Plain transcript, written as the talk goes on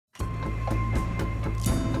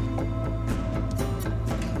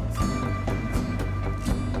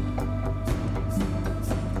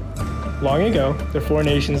Long ago, the four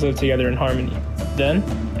nations lived together in harmony. Then,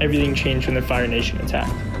 everything changed when the Fire Nation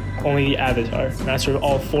attacked. Only the Avatar, master of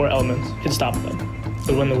all four elements, could stop them.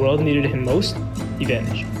 But when the world needed him most, he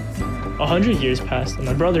vanished. 100 years passed, and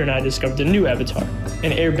my brother and I discovered a new Avatar,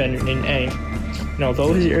 an airbender named Aang. And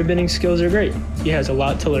although his airbending skills are great, he has a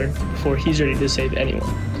lot to learn before he's ready to save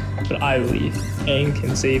anyone. But I believe Aang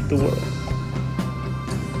can save the world.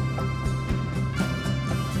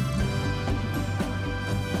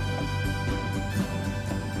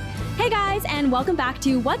 Hey guys, and welcome back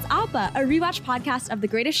to What's Appa, a rewatch podcast of the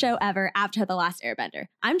greatest show ever, Avatar: The Last Airbender.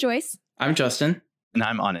 I'm Joyce. I'm Justin. And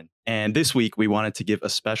I'm Anand. And this week, we wanted to give a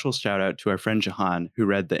special shout out to our friend Jahan, who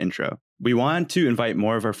read the intro. We want to invite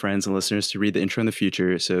more of our friends and listeners to read the intro in the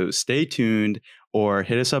future, so stay tuned or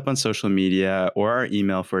hit us up on social media or our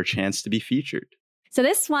email for a chance to be featured. So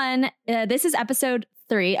this is episode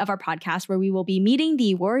 3 of our podcast, where we will be meeting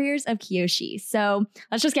the Warriors of Kyoshi. So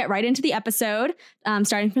let's just get right into the episode,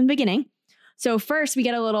 starting from the beginning. So first, we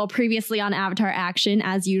get a little previously on Avatar action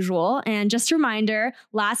as usual. And just a reminder,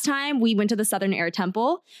 last time we went to the Southern Air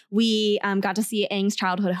Temple, we got to see Aang's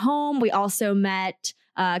childhood home. We also met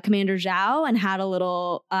Commander Zhao and had a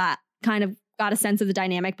little kind of got a sense of the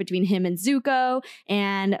dynamic between him and Zuko.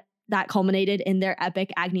 And that culminated in their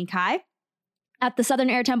epic Agni Kai. At the Southern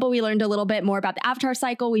Air Temple, we learned a little bit more about the Avatar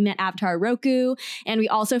cycle. We met Avatar Roku, and we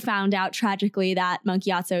also found out tragically that Monk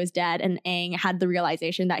Gyatso is dead, and Aang had the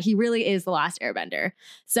realization that he really is the last Airbender.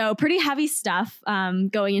 So pretty heavy stuff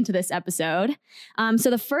going into this episode. So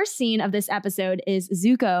the first scene of this episode is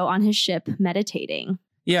Zuko on his ship meditating.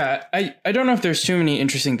 Yeah, I don't know if there's too many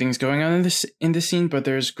interesting things going on in this scene, but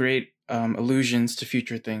there's great allusions to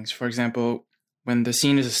future things. For example, when the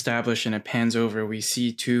scene is established and it pans over, we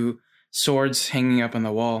see two swords hanging up on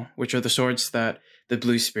the wall, which are the swords that the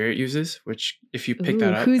Blue Spirit uses, which if you pick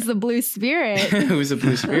that up... Who's the Blue Spirit? Who's the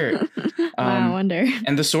Blue Spirit? I wonder.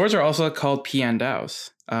 And the swords are also called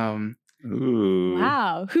Piandaos. Ooh.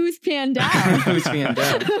 Wow. Who's Piandao? Who's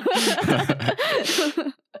Piandao?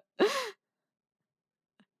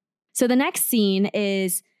 So the next scene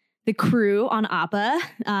is the crew on Appa,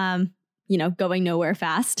 going nowhere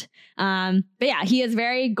fast. But yeah, he is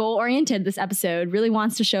very goal-oriented this episode, really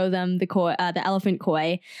wants to show them the elephant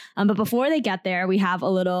koi. But before they get there, we have a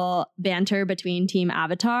little banter between Team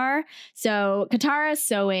Avatar. So Katara is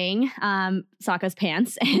sewing Sokka's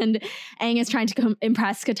pants, and Aang is trying to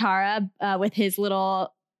impress Katara with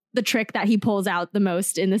the trick that he pulls out the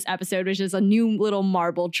most in this episode, which is a new little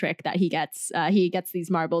marble trick that he gets. He gets these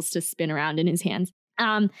marbles to spin around in his hands.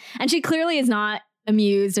 And she clearly is not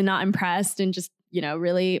amused and not impressed and just,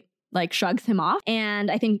 really shrugs him off. And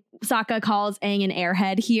I think Sokka calls Aang an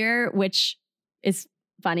airhead here, which is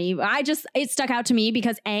funny. It stuck out to me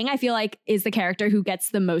because Aang, I feel like, is the character who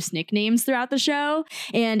gets the most nicknames throughout the show.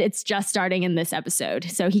 And it's just starting in this episode.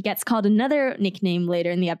 So he gets called another nickname later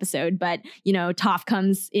in the episode. But, Toph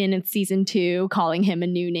comes in season 2, calling him a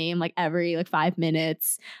new name every 5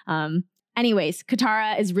 minutes. Anyways,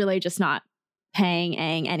 Katara is really just not paying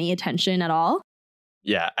Aang any attention at all.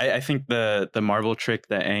 Yeah, I think the marble trick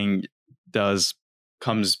that Aang does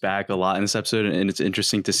comes back a lot in this episode, and it's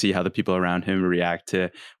interesting to see how the people around him react to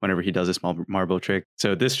whenever he does this marble trick.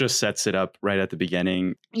 So this just sets it up right at the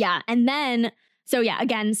beginning. Yeah, and then,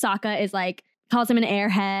 again, Sokka is calls him an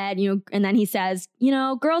airhead, and then he says,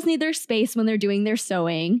 girls need their space when they're doing their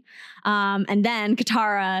sewing. And then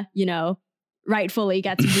Katara, rightfully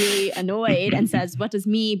gets really annoyed and says, what does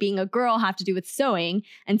me being a girl have to do with sewing?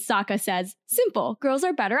 And Sokka says, simple, girls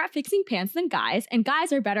are better at fixing pants than guys, and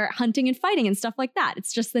guys are better at hunting and fighting and stuff like that.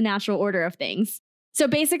 It's just the natural order of things. So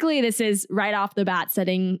basically, this is right off the bat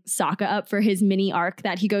setting Sokka up for his mini arc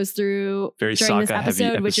that he goes through during this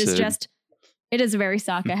episode, which is it is a very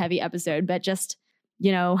Sokka heavy episode, but just,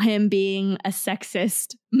 him being a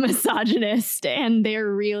sexist, misogynist, and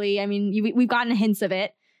they're really, we've gotten hints of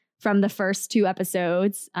it from the first 2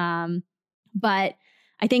 episodes. But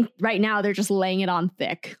I think right now they're just laying it on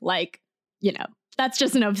thick. That's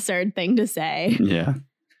just an absurd thing to say. Yeah.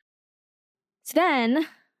 So then,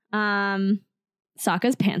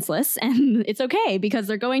 Sokka's pantsless, and it's okay because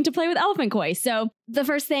they're going to play with elephant koi. So the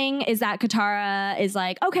first thing is that Katara is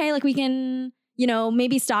okay, we can,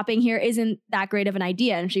 maybe stopping here isn't that great of an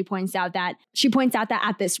idea. And she points out that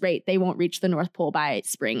at this rate, they won't reach the North Pole by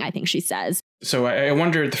spring, I think she says. So I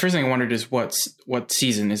wondered, the first thing I wondered is what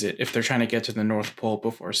season is it if they're trying to get to the North Pole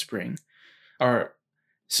before spring?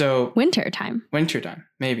 Wintertime,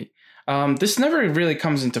 maybe. This never really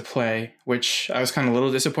comes into play, which I was kind of a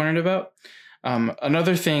little disappointed about.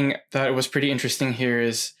 Another thing that was pretty interesting here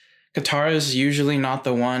is Katara is usually not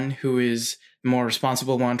the one who is more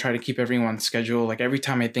responsible one, try to keep everyone's schedule. Like every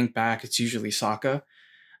time I think back, it's usually Sokka.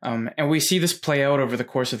 And we see this play out over the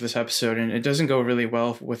course of this episode, and it doesn't go really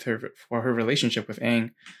well with her for her relationship with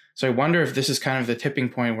Aang. So I wonder if this is kind of the tipping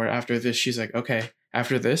point where after this, she's like, okay,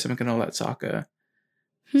 after this, I'm going to let Sokka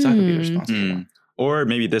be the responsible one. Or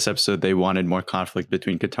maybe this episode, they wanted more conflict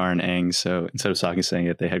between Katara and Aang. So instead of Sokka saying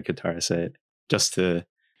it, they had Katara say it just to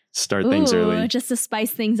start things early. Just to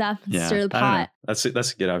spice things up and stir the I don't know. pot.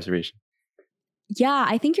 That's a good observation. Yeah,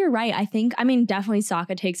 I think you're right. Definitely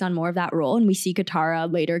Sokka takes on more of that role, and we see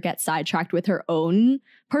Katara later get sidetracked with her own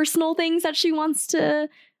personal things that she wants to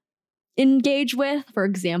engage with. For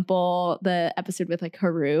example, the episode with like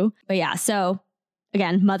Haru. But yeah, so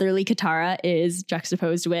again, motherly Katara is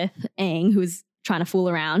juxtaposed with Aang, who's trying to fool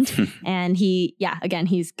around. And he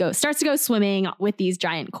starts to go swimming with these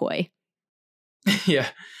giant koi. Yeah.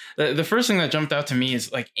 The first thing that jumped out to me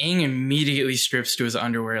is like Aang immediately strips to his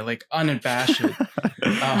underwear, like unabashed.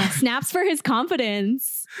 Snaps for his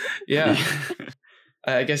confidence. Yeah.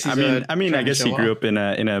 I guess he's I guess he grew up in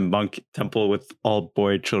a monk temple with all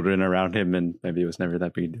boy children around him, and maybe it was never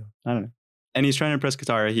that big a deal. I don't know. And he's trying to impress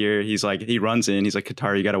Katara here. He's like, he runs in. He's like,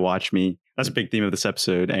 Katara, you got to watch me. That's a big theme of this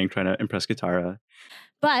episode. Aang trying to impress Katara.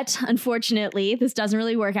 But unfortunately, this doesn't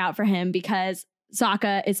really work out for him because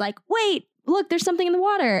Sokka is like, wait, look, there's something in the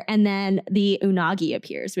water. And then the Unagi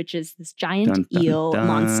appears, which is this giant eel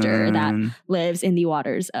monster that lives in the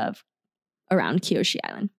waters of around Kyoshi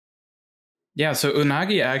Island. Yeah, so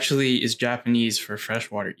Unagi actually is Japanese for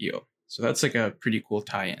freshwater eel. So that's like a pretty cool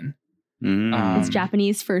tie-in. It's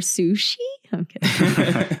Japanese for sushi? I'm kidding.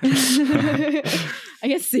 I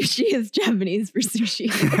guess sushi is Japanese for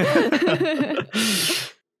sushi.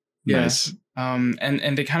 Yes.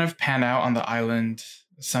 And they kind of pan out on the island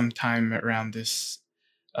sometime around this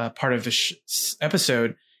part of the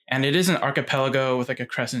episode. And it is an archipelago with like a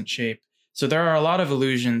crescent shape. So there are a lot of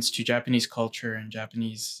allusions to Japanese culture and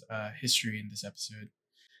Japanese history in this episode.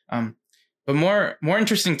 But more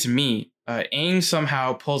interesting to me, Aang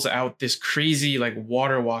somehow pulls out this crazy like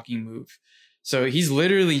water walking move. So he's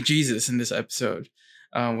literally Jesus in this episode,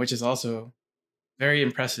 which is also very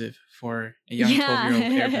impressive for a young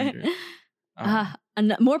 12-year-old airbender.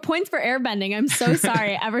 And more points for airbending. I'm so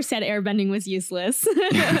sorry I ever said airbending was useless.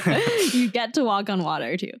 You get to walk on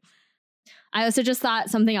water too. I also just thought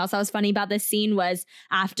something else that was funny about this scene was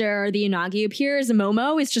after the Unagi appears,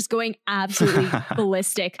 Momo is just going absolutely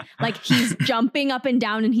ballistic. Like he's jumping up and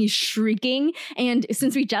down and he's shrieking. And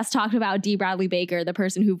since we just talked about D. Bradley Baker, the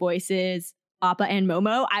person who voices Appa and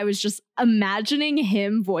Momo, I was just imagining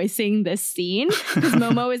him voicing this scene because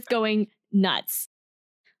Momo is going nuts.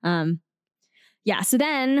 Yeah, so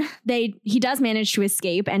then he does manage to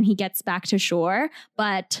escape and he gets back to shore,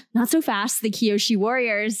 but not so fast. The Kyoshi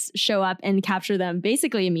warriors show up and capture them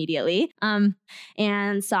basically immediately. And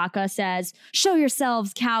Sokka says, "Show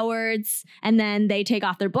yourselves, cowards." And then they take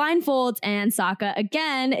off their blindfolds and Sokka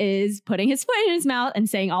again is putting his foot in his mouth and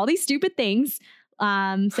saying all these stupid things.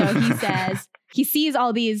 So he says, he sees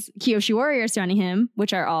all these Kyoshi warriors surrounding him,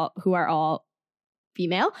 who are all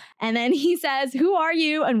female. And then he says, "Who are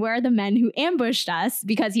you and where are the men who ambushed us?"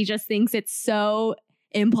 Because he just thinks it's so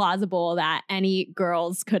implausible that any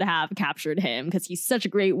girls could have captured him because he's such a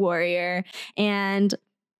great warrior. And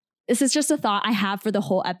this is just a thought I have for the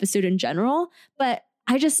whole episode in general. But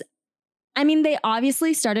they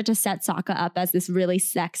obviously started to set Sokka up as this really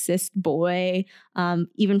sexist boy,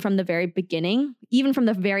 even from the very beginning, even from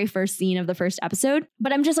the very first scene of the first episode.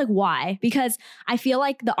 But I'm just like, why? Because I feel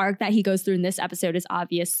like the arc that he goes through in this episode is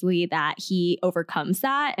obviously that he overcomes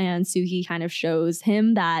that. And Suki kind of shows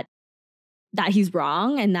him that he's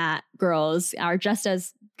wrong and that girls are just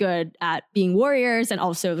as good at being warriors and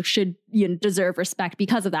also should deserve respect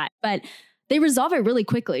because of that. But they resolve it really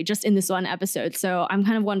quickly just in this one episode. So I'm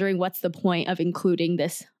kind of wondering what's the point of including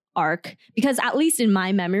this arc? Because at least in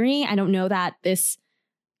my memory, I don't know that this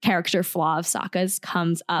character flaw of Sokka's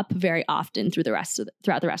comes up very often throughout the rest of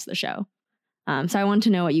the show. So I wanted to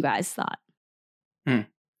know what you guys thought. I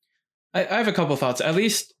have a couple thoughts. At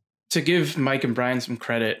least to give Mike and Brian some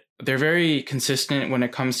credit, they're very consistent when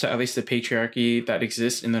it comes to at least the patriarchy that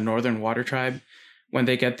exists in the Northern Water Tribe. When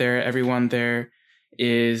they get there, everyone there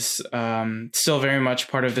is still very much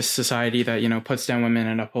part of this society that, puts down women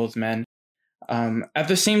and upholds men. At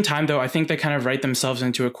the same time, though, I think they kind of write themselves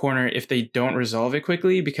into a corner if they don't resolve it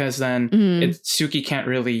quickly, because then Suki can't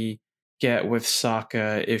really get with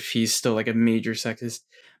Sokka if he's still like a major sexist.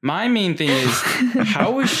 My main thing is,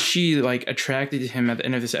 how was she like attracted to him at the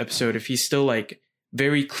end of this episode if he's still like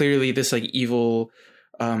very clearly this like evil,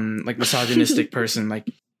 like misogynistic person? Like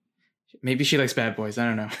maybe she likes bad boys. I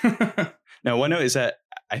don't know. Now, one note is that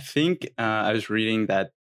I think I was reading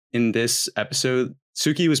that in this episode,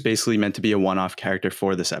 Suki was basically meant to be a one-off character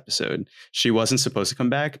for this episode. She wasn't supposed to come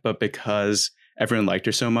back, but because everyone liked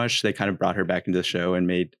her so much, they kind of brought her back into the show and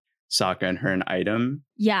made Sokka and her an item.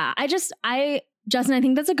 Yeah, Justin, I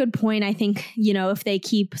think that's a good point. I think, if they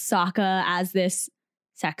keep Sokka as this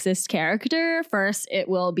sexist character, first, it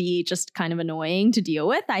will be just kind of annoying to deal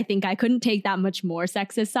with. I think I couldn't take that much more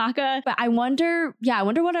sexist Sokka, but I wonder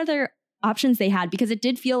what other options they had, because it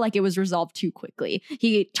did feel like it was resolved too quickly.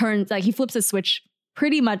 He flips a switch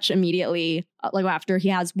pretty much immediately, like after he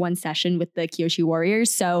has one session with the Kyoshi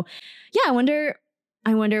Warriors. So yeah, I wonder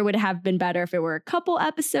would it have been better if it were a couple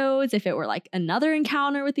episodes, if it were like another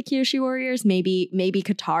encounter with the Kyoshi Warriors. Maybe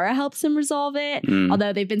Katara helps him resolve it.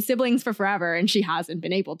 Although they've been siblings for forever and she hasn't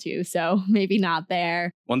been able to, so maybe not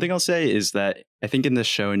there. One thing I'll say is that I think in this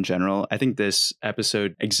show in general, I think this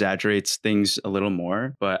episode exaggerates things a little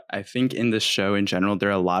more, but I think in this show in general, there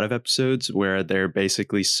are a lot of episodes where there are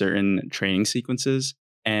basically certain training sequences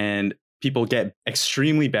and people get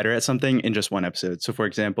extremely better at something in just one episode. So for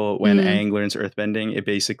example, when Aang learns earthbending, it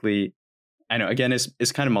basically, I know again,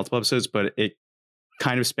 it's kind of multiple episodes, but it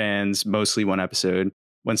kind of spans mostly one episode.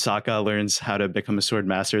 When Sokka learns how to become a sword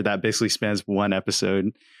master, that basically spans one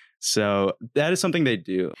episode. So that is something they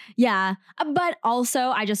do. Yeah. But also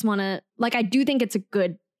I just want to, I do think it's a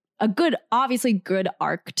good, obviously good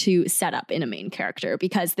arc to set up in a main character,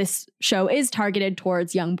 because this show is targeted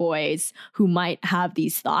towards young boys who might have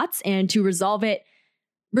these thoughts, and to resolve it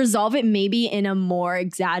maybe in a more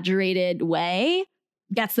exaggerated way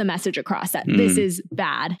gets the message across that this is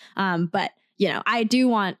bad. But I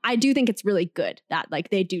do think it's really good that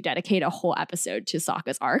they do dedicate a whole episode to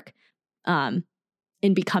Sokka's arc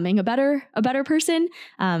in becoming a better person.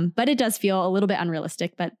 But it does feel a little bit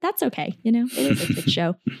unrealistic, but that's okay. It is a kid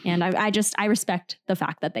show. And I respect the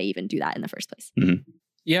fact that they even do that in the first place.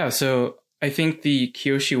 Yeah, so I think the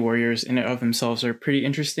Kyoshi Warriors in and of themselves are pretty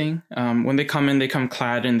interesting. When they come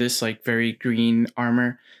clad in this very green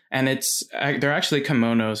armor, and they're actually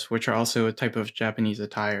kimonos, which are also a type of Japanese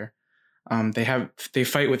attire. They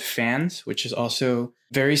fight with fans, which is also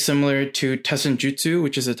very similar to Tessenjutsu,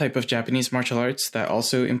 which is a type of Japanese martial arts that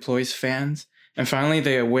also employs fans. And finally,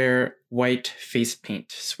 they wear white face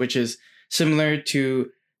paint, which is similar to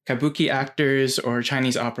kabuki actors or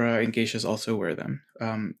Chinese opera and geishas also wear them.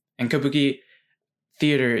 And kabuki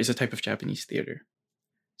theater is a type of Japanese theater.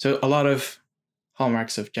 So a lot of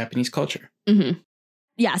hallmarks of Japanese culture.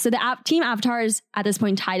 Yeah, so the team Avatar is at this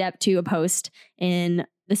point tied up to a post in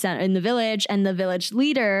the village, and the village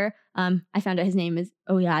leader, I found out his name is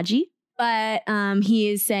Oyaji, but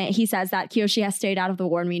he says that Kyoshi has stayed out of the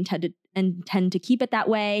war and we intend to keep it that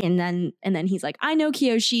way. And then he's like, I know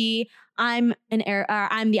Kyoshi, I'm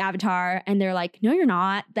the Avatar. And they're like, no, you're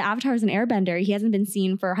not. The Avatar is an airbender. He hasn't been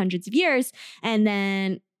seen for hundreds of years. And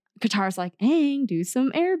then Katara's like, Aang, do some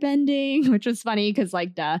airbending, which was funny because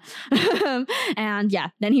duh. And yeah,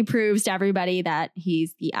 then he proves to everybody that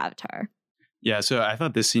he's the Avatar. Yeah, so I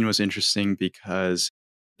thought this scene was interesting because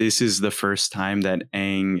this is the first time that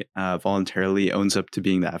Aang voluntarily owns up to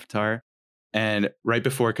being the Avatar. And right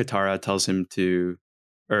before Katara tells him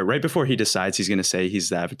right before he decides he's going to say he's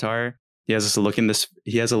the Avatar, he has a look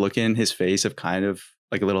in his face of kind of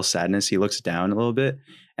like a little sadness. He looks down a little bit,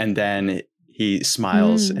 and then he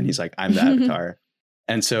smiles and he's like, I'm the Avatar.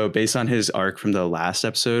 And so based on his arc from the last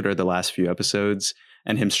episode or the last few episodes,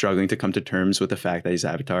 and him struggling to come to terms with the fact that he's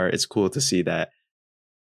Avatar, it's cool to see that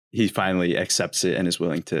he finally accepts it and is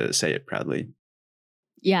willing to say it proudly.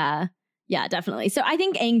 Yeah, definitely. So I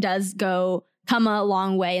think Aang does come a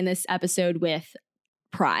long way in this episode with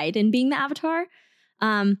pride in being the Avatar.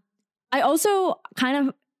 I also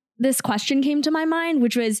this question came to my mind,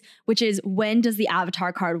 which is when does the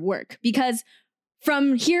Avatar card work? Because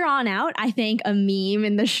from here on out, I think a meme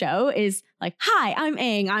in the show is like, hi, I'm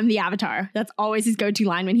Aang, I'm the Avatar. That's always his go-to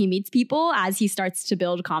line when he meets people as he starts to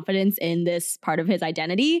build confidence in this part of his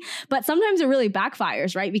identity. But sometimes it really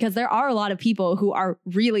backfires, right? Because there are a lot of people who are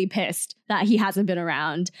really pissed that he hasn't been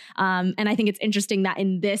around. And I think it's interesting that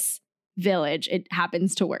in this village, it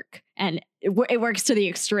happens to work. And it works to the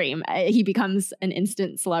extreme. He becomes an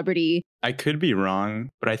instant celebrity. I could be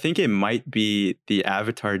wrong, but I think it might be the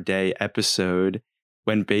Avatar Day episode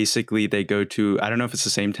when basically they go to, I don't know if it's the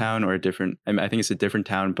same town or I think it's a different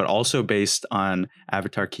town, but also based on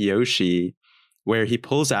Avatar Kyoshi, where he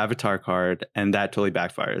pulls the Avatar card and that totally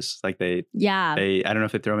backfires. I don't know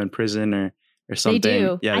if they throw him in prison or something. They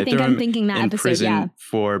do. Yeah, I think I'm thinking that episode, prison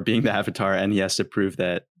for being the Avatar, and he has to prove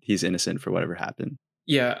that he's innocent for whatever happened.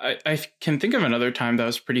 Yeah, I can think of another time that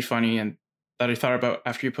was pretty funny and that I thought about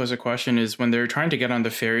after you posed a question is when they're trying to get on the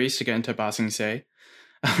ferries to get into Ba Sing Se.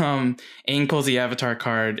 Aang pulls the Avatar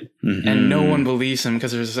card, Mhm. and no one believes him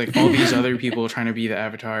because there's like all these other people trying to be the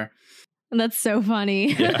Avatar. And that's so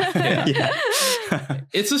funny. Yeah. Yeah.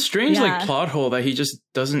 It's a strange Yeah. like plot hole that he just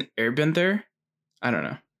doesn't airbend there. I don't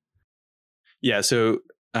know. Yeah, so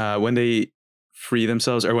when they free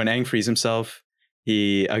themselves, or when Aang frees himself,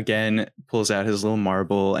 he again pulls out his little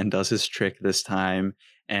marble and does his trick this time.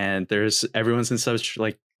 And everyone's in such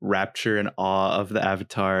like rapture and awe of the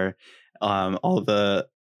Avatar. All the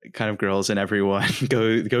kind of girls and everyone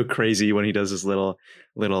go crazy when he does his little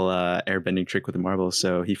airbending trick with the marble.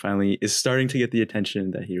 So he finally is starting to get the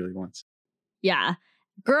attention that he really wants. Yeah.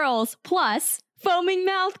 Girls plus Foaming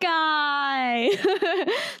Mouth Guy.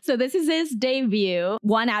 So this is his debut,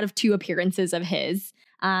 1 out of 2 appearances of his.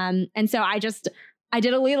 And so I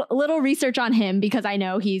did a little research on him because I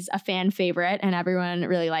know he's a fan favorite and everyone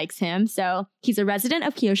really likes him. So he's a resident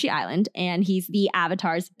of Kyoshi Island and he's the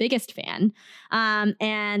Avatar's biggest fan.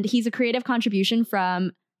 And he's a creative contribution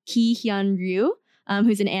from Ki Hyun Ryu,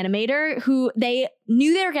 who's an animator who they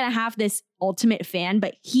knew they were going to have this ultimate fan,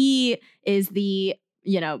 but he is the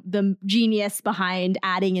genius behind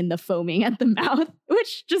adding in the foaming at the mouth,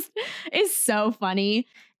 which just is so funny.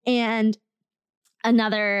 And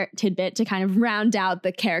another tidbit to kind of round out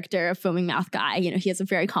the character of Foaming Mouth Guy, he has a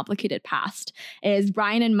very complicated past, is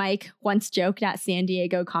Brian and Mike once joked at San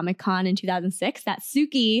Diego Comic-Con in 2006 that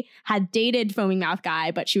Suki had dated Foaming Mouth Guy,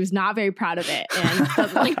 but she was not very proud of it and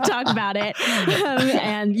doesn't like to talk about it.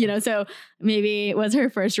 So maybe it was her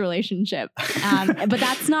first relationship. But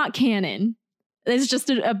that's not canon. It's just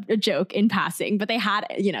a joke in passing, but they had,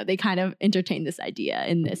 they kind of entertained this idea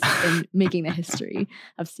in making the history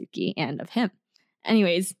of Suki and of him.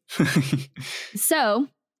 Anyways, so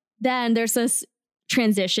then there's this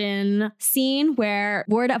transition scene where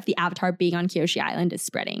word of the Avatar being on Kyoshi Island is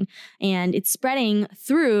spreading, and it's spreading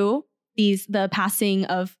through the passing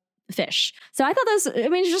of fish. So I thought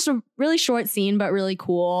it's just a really short scene, but really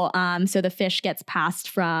cool. So the fish gets passed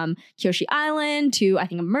from Kyoshi Island to, I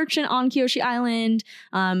think, a merchant on Kyoshi Island,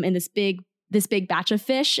 in this big batch of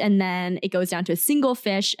fish. And then it goes down to a single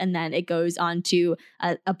fish. And then it goes onto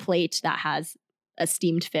a plate that has a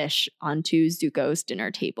steamed fish onto Zuko's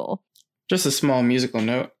dinner table. Just a small musical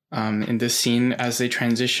note. In this scene, as they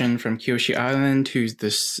transition from Kyoshi Island to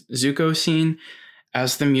this Zuko scene,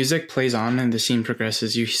 as the music plays on and the scene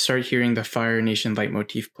progresses, you start hearing the Fire Nation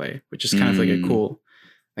leitmotif play, which is kind of like a cool,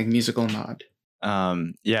 like, musical nod.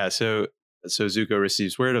 So Zuko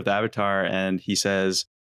receives word of the Avatar, and he says,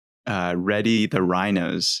 "Ready the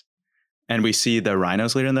rhinos," and we see the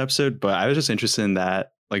rhinos later in the episode. But I was just interested in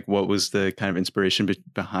that, like, what was the kind of inspiration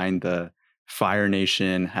behind the Fire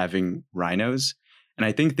Nation having rhinos? And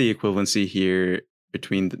I think the equivalency here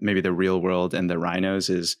between maybe the real world and the rhinos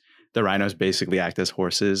is, the rhinos basically act as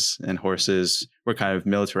horses, and horses were kind of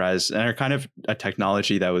militarized and are kind of a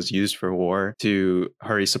technology that was used for war to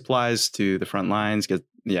hurry supplies to the front lines, get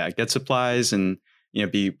supplies, and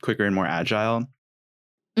be quicker and more agile.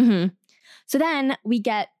 Mm-hmm. So then we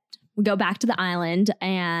go back to the island,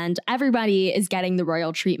 and everybody is getting the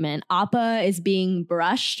royal treatment. Appa is being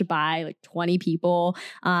brushed by like 20 people.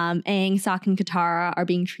 Aang, Sokka, and Katara are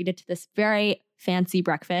being treated to this very fancy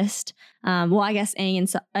breakfast. I guess Aang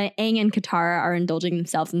and Katara are indulging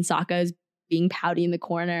themselves, and Sokka is being pouty in the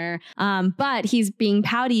corner. But he's being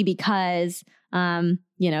pouty because,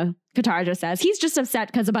 Katara just says he's just upset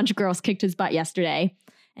because a bunch of girls kicked his butt yesterday,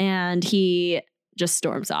 and he just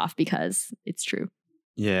storms off because it's true.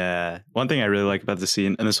 Yeah. One thing I really like about the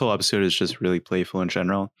scene, and this whole episode is just really playful in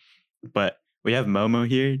general, but we have Momo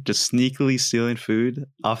here just sneakily stealing food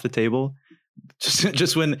off the table.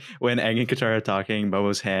 Just when Aang and Katara are talking,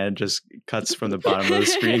 Momo's hand just cuts from the bottom of the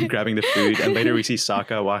screen, grabbing the food. And later we see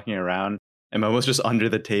Sokka walking around, and Momo's just under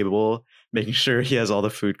the table, making sure he has all the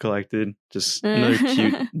food collected. Just another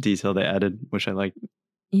cute detail they added, which I like.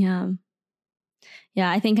 Yeah. Yeah,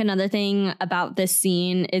 I think another thing about this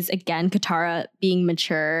scene is, again, Katara being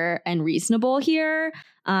mature and reasonable here,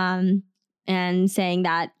 and saying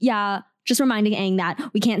that, just reminding Aang that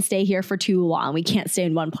we can't stay here for too long. We can't stay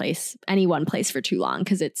in any one place for too long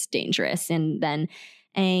because it's dangerous. And then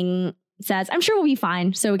Aang says, I'm sure we'll be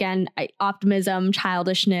fine. So again,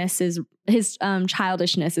 childishness is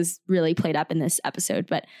really played up in this episode.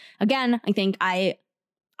 But again, I think I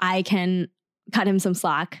can cut him some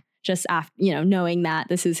slack just after, knowing that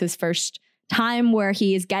this is his first time where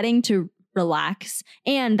he is getting to relax,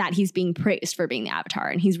 and that he's being praised for being the Avatar,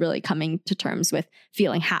 and he's really coming to terms with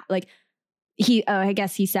feeling I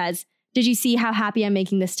guess he says, did you see how happy I'm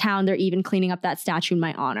making this town? They're even cleaning up that statue in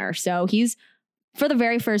my honor. So he's, for the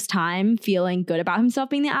very first time, feeling good about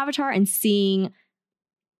himself being the Avatar and seeing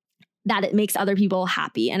that it makes other people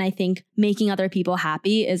happy. And I think making other people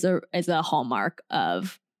happy is a hallmark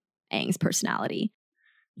of Aang's personality.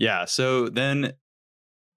 Yeah. So then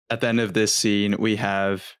at the end of this scene, we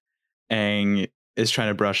have Aang is trying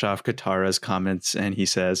to brush off Katara's comments, and he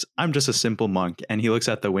says, "I'm just a simple monk." And he looks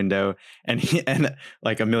out the window, and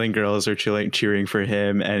like a million girls are cheering for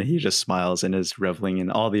him, and he just smiles and is reveling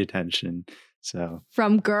in all the attention. So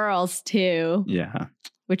from girls too. Yeah.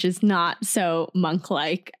 Which is not so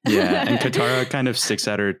monk-like. Yeah, and Katara kind of sticks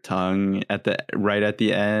out her tongue right at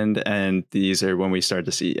the end, and these are when we start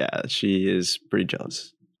to see, she is pretty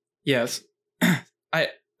jealous. Yes. I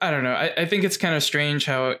don't know. I think it's kind of strange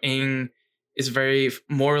how Aang is very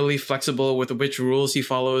morally flexible with which rules he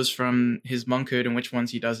follows from his monkhood and which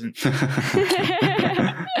ones he doesn't.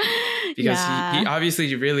 Because he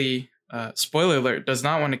obviously really, spoiler alert, does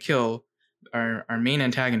not want to kill our main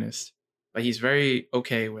antagonist, but he's very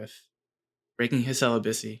okay with breaking his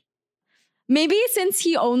celibacy. Maybe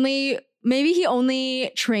he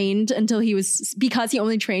only trained until because he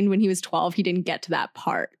only trained when he was 12, he didn't get to that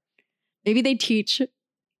part. Maybe they teach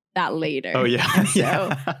that later. Oh yeah. So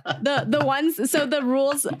the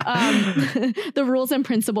rules the rules and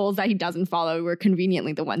principles that he doesn't follow were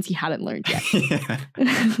conveniently the ones he hadn't learned yet.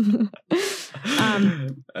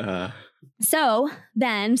 So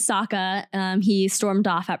then Sokka, he stormed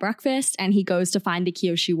off at breakfast and he goes to find the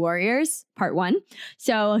Kyoshi warriors, part 1.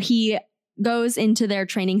 So he goes into their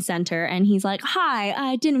training center and he's like, "Hi,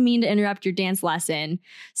 I didn't mean to interrupt your dance lesson."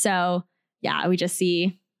 So yeah, we just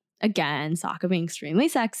see again Sokka being extremely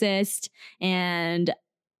sexist, and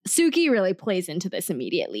Suki really plays into this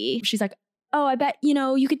immediately. She's like, "Oh, I bet,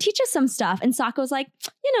 you could teach us some stuff." And Sokka was like,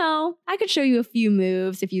 "I could show you a few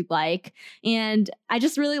moves if you'd like." And I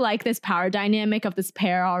just really like this power dynamic of this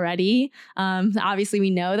pair already. Obviously,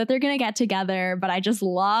 we know that they're going to get together, but I just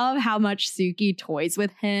love how much Suki toys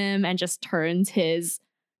with him and just turns his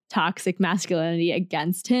toxic masculinity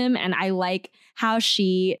against him. And I like how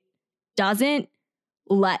she doesn't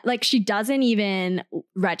even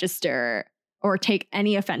register or take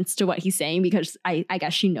any offense to what he's saying, because I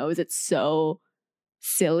guess she knows it's so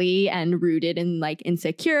silly and rooted in like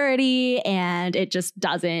insecurity, and it just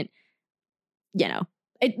doesn't,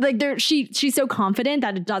 she's so confident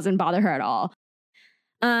that it doesn't bother her at all.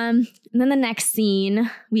 And then the next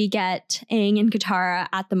scene, we get Aang and Katara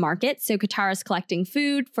at the market. So Katara's collecting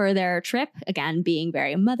food for their trip, again, being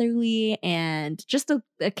very motherly and just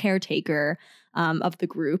a caretaker of the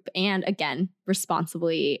group. And again,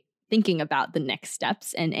 responsibly thinking about the next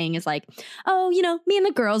steps. And Aang is like, "Oh, me and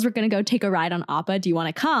the girls were going to go take a ride on Appa. Do you want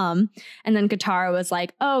to come?" And then Katara was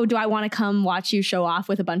like, "Oh, do I want to come watch you show off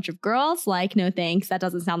with a bunch of girls? Like, no thanks. That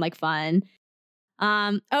doesn't sound like fun."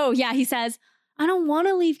 Oh yeah, he says, "I don't want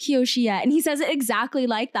to leave Kyoshi yet." And he says it exactly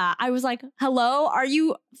like that. I was like, hello, are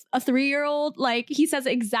you a 3-year-old? Like, he says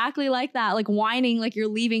it exactly like that, like whining like you're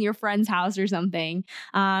leaving your friend's house or something.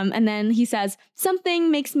 And then he says, "Something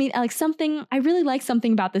makes me like something. I really like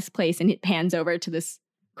something about this place." And it pans over to this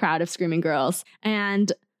crowd of screaming girls.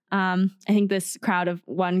 And I think this crowd of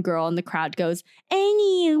one girl in the crowd goes,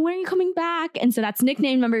 "Angie, when are you coming back?" And so that's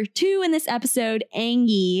nickname number 2 in this episode,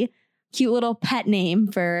 Angie. Cute little pet name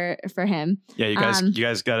for him. Yeah, you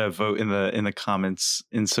guys gotta vote in the comments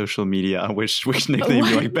in social media on which nickname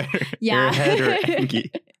you like better. Yeah. Airhead or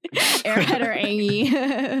Angie. Airhead or Angie.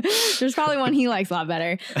 There's probably one he likes a lot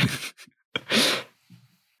better.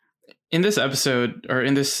 In this episode, or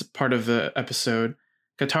in this part of the episode,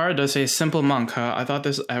 Katara does say, "Simple monk, huh? I thought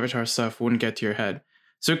this Avatar stuff wouldn't get to your head."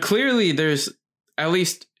 So clearly there's, at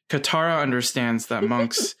least Katara understands that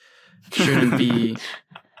monks shouldn't be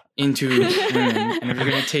into women, and if you're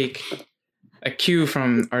going to take a cue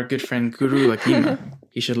from our good friend Guru Lakima,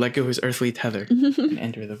 he should let go his earthly tether and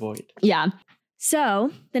enter the void. Yeah.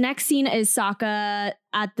 So the next scene is Sokka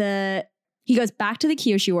he goes back to the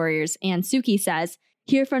Kyoshi warriors, and Suki says,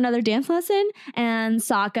 "Here for another dance lesson?" And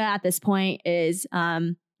Sokka at this point is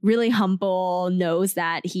really humble, knows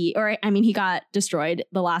that he got destroyed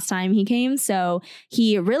the last time he came. So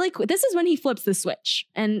this is when he flips the switch,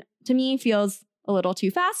 and to me feels a little too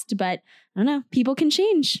fast, but I don't know. People can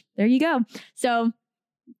change. There you go. So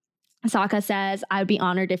Sokka says, "I would be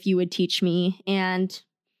honored if you would teach me." And,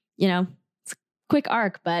 it's a quick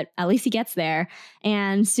arc, but at least he gets there.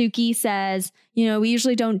 And Suki says, "We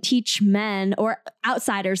usually don't teach men or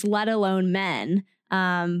outsiders, let alone men."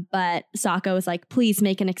 But Sokka was like, "Please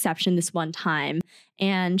make an exception this one time."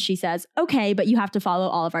 And she says, "Okay, but you have to follow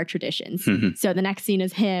all of our traditions." So the next scene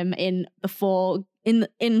is him in the full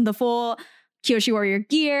Kyoshi warrior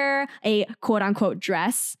gear, a quote unquote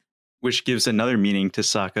dress. which gives another meaning to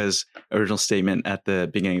Sokka's original statement at the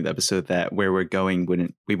beginning of the episode that where we're going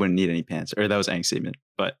we wouldn't need any pants. Or that was Aang's statement.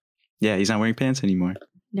 But yeah, he's not wearing pants anymore.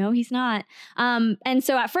 No, he's not. And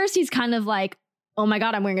so at first he's kind of like, oh my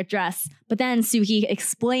God, I'm wearing a dress. But then Suki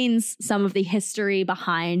explains some of the history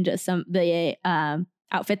behind the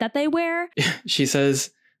outfit that they wear. She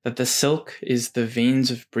says that the silk is the veins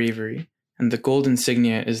of bravery and the gold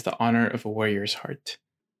insignia is the honor of a warrior's heart.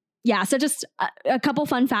 Yeah, so just a couple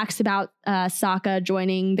fun facts about Sokka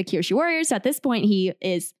joining the Kyoshi Warriors. At this point, he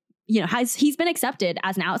is, he's been accepted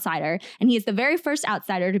as an outsider, and he is the very first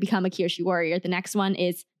outsider to become a Kyoshi Warrior. The next one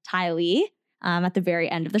is Ty Lee. At the very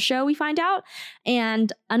end of the show, we find out.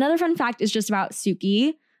 And another fun fact is just about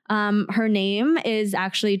Suki. Her name is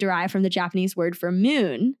actually derived from the Japanese word for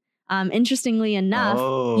moon. Interestingly enough,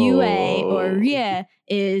 Yue or Rie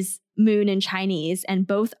is moon in Chinese, and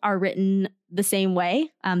both are written the same way.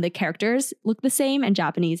 The characters look the same in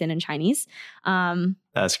Japanese and in Chinese.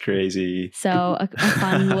 That's crazy. So a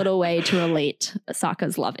fun little way to relate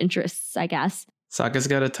Sokka's love interests, I guess. Sokka's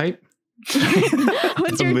got a type.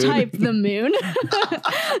 What's your type? The moon.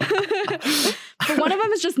 But one of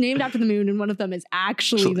them is just named after the moon, and one of them is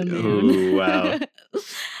actually the moon. Ooh, wow.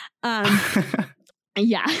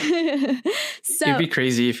 Yeah. So it'd be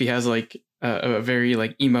crazy if he has like a very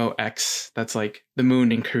like emo ex that's like the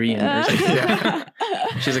moon in Korean or something. Yeah.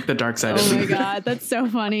 She's like the dark side of the moon. Oh my God, that's so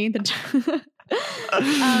funny.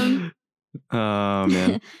 Oh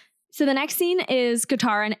man. So the next scene is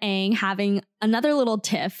Katara and Aang having another little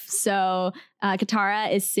tiff. So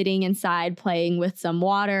Katara is sitting inside playing with some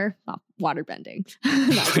water, well, water bending,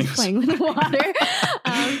 not just playing with water.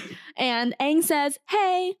 And Aang says,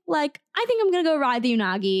 hey, like, I think I'm going to go ride the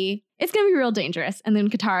Unagi. It's going to be real dangerous. And then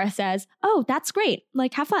Katara says, oh, that's great.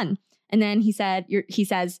 Like, have fun. And then he says,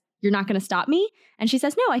 you're not going to stop me? And she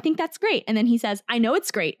says, no, I think that's great. And then he says, I know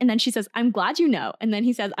it's great. And then she says, I'm glad you know. And then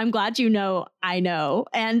he says, I'm glad you know I know.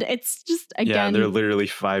 And it's just, again. Yeah, they're literally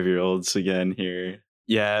 5-year-olds again here.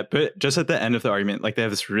 Yeah, but just at the end of the argument, like they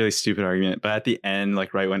have this really stupid argument. But at the end,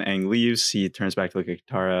 like right when Aang leaves, he turns back to look at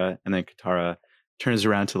Katara. And then Katara turns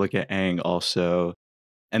around to look at Aang also.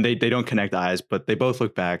 And they don't connect eyes, but they both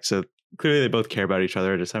look back. So clearly they both care about each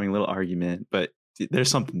other, just having a little argument. But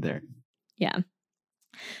there's something there. Yeah.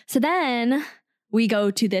 So then we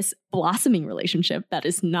go to this blossoming relationship that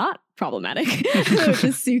is not problematic, which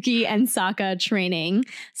is Suki and Sokka training.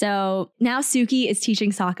 So now Suki is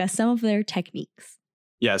teaching Sokka some of their techniques.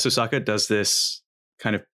 Yeah, so Sokka does this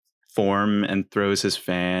kind of form and throws his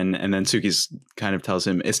fan. And then Suki's kind of tells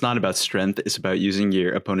him, it's not about strength. It's about using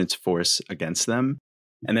your opponent's force against them.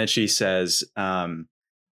 And then she says,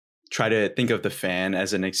 try to think of the fan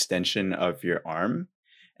as an extension of your arm.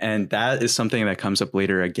 And that is something that comes up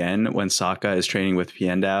later again when Sokka is training with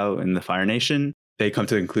Piandao in the Fire Nation. They come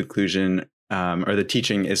to the conclusion, or the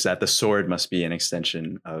teaching is that the sword must be an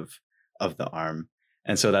extension of the arm.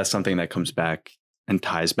 And so that's something that comes back and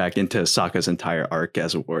ties back into Sokka's entire arc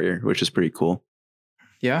as a warrior, which is pretty cool.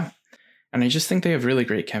 Yeah. And I just think they have really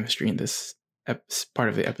great chemistry in this part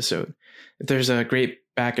of the episode. There's a great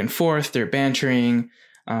back and forth, they're bantering,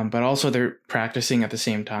 but also they're practicing at the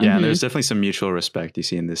same time. Yeah, there's definitely some mutual respect you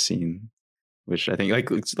see in this scene, which I think like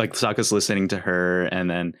Sokka's listening to her, and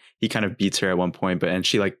then he kind of beats her at one point, and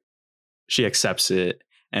she accepts it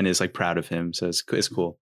and is like proud of him. So it's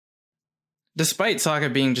cool. Despite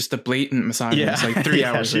Sokka being just a blatant misogynist, like 3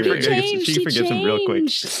 hours she later. She forgives him real quick.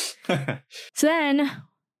 So then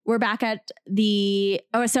we're back at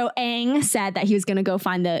so Aang said that he was going to go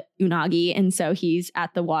find the Unagi. And so he's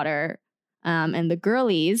at the water. And the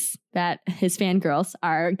girlies, that his fangirls,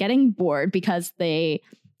 are getting bored because the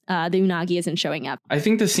Unagi isn't showing up. I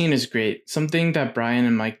think the scene is great. Something that Brian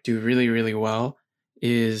and Mike do really, really well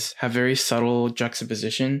is have very subtle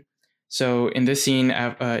juxtaposition. So in this scene,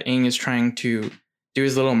 Aang is trying to do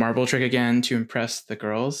his little marble trick again to impress the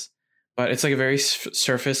girls, but it's like a very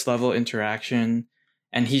surface level interaction,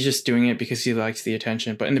 and he's just doing it because he likes the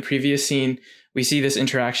attention. But in the previous scene, we see this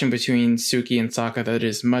interaction between Suki and Sokka that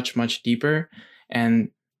is much, much deeper, and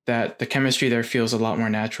that the chemistry there feels a lot more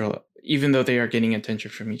natural, even though they are getting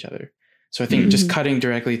attention from each other. So I think just cutting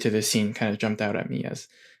directly to this scene kind of jumped out at me as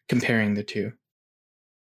comparing the two.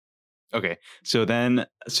 Okay, so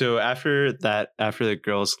after the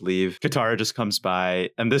girls leave, Katara just comes by,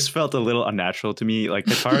 and this felt a little unnatural to me. Like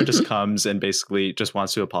Katara just comes and basically just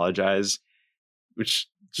wants to apologize, which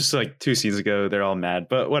just like 2 scenes ago they're all mad,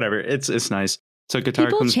 but whatever. It's nice. So Katara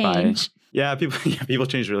people comes change. by. Yeah, people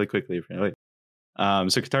change really quickly apparently.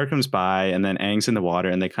 So Katara comes by, and then Aang's in the water,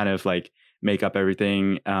 and they kind of like make up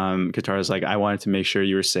everything. Katara's like, I wanted to make sure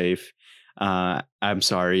you were safe. I'm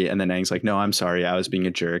sorry. And then Aang's like, no, I'm sorry. I was being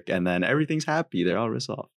a jerk. And then everything's happy. They're all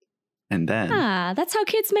resolved. And then. That's how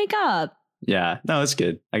kids make up. Yeah, no, it's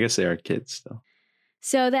good. I guess they are kids still.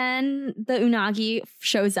 So then the Unagi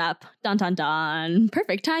shows up. Dun, dun, dun.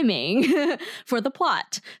 Perfect timing for the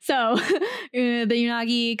plot. So the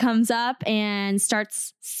Unagi comes up and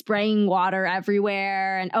starts spraying water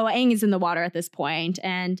everywhere. And Aang is in the water at this point.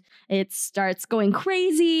 And it starts going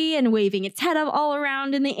crazy and waving its head up all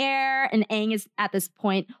around in the air. And Aang is at this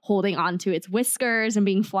point holding onto its whiskers and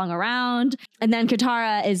being flung around. And then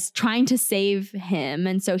Katara is trying to save him.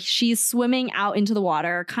 And so she's swimming out into the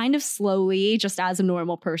water kind of slowly, just as a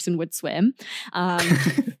normal person would swim. And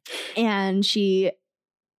then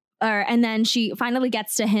she finally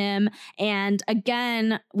gets to him. And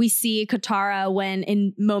again, we see Katara when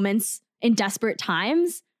in moments in desperate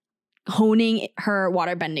times, honing her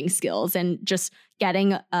waterbending skills and just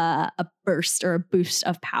getting a burst or a boost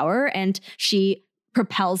of power. And she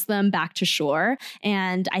propels them back to shore.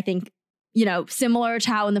 And I think, you know, similar to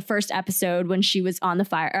how in the first episode when she was on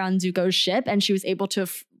Zuko's ship and she was able to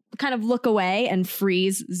kind of look away and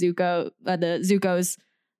freeze Zuko's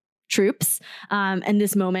troops. And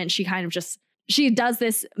this moment, she kind of she does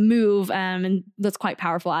this move and that's quite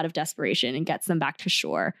powerful out of desperation and gets them back to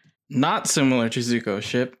shore. Not similar to Zuko's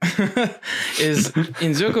ship. Is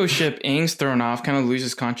in Zuko's ship, Aang's thrown off, kind of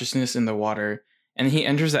loses consciousness in the water, and he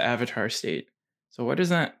enters the Avatar state. So what does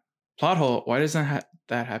that plot hole? Why doesn't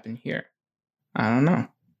that happen here? I don't know.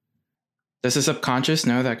 Does the subconscious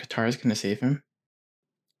know that Katara is going to save him?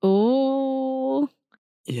 Oh.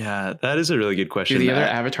 Yeah, that is a really good question. Do the other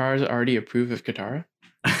avatars already approve of Katara?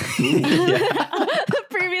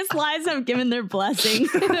 Previous lives have given their blessing.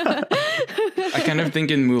 I kind of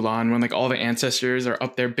think in Mulan when like all the ancestors are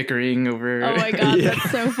up there bickering over. Oh my god,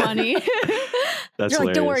 that's so funny. That's You're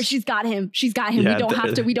like, don't worry, she's got him.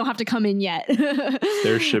 Yeah, we don't have to come in yet.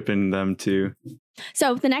 They're shipping them too.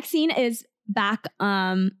 So the next scene is back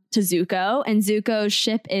to Zuko, and Zuko's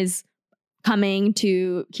ship is coming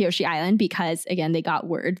to Kyoshi Island because, again, they got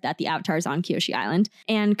word that the Avatar is on Kyoshi Island.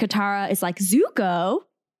 And Katara is like, Zuko,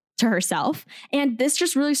 to herself. And this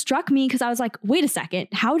just really struck me because I was like, wait a second,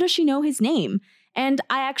 how does she know his name? And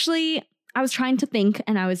I was trying to think,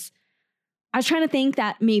 and I was trying to think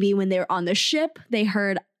that maybe when they were on the ship,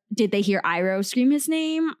 did they hear Iroh scream his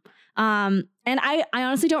name? And I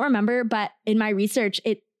honestly don't remember, but in my research,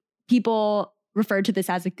 people referred to this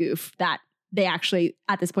as a goof that they actually,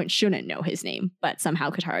 at this point, shouldn't know his name, but somehow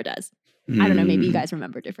Katara does. I don't know, maybe you guys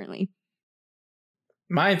remember differently.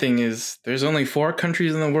 My thing is, there's only 4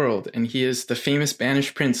 countries in the world, and he is the famous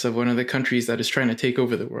banished prince of one of the countries that is trying to take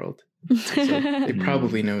over the world. So they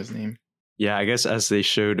probably know his name. Yeah, I guess as they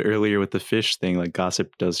showed earlier with the fish thing, like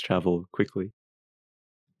gossip does travel quickly.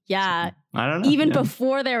 Yeah. So, I don't know. Even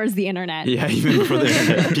before there was the internet. Yeah, even before the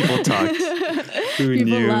internet, people talked.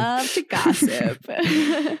 People love to gossip.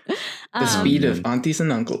 The speed of aunties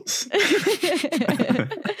and uncles.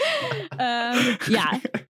 Yeah.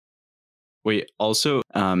 Wait, also,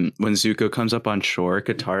 when Zuko comes up on shore,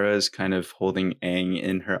 Katara is kind of holding Aang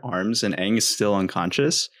in her arms, and Aang is still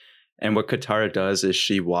unconscious. And what Katara does is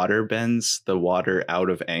she water bends the water out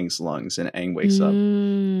of Aang's lungs, and Aang wakes up.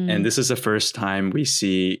 And this is the first time we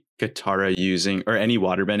see Katara using, or any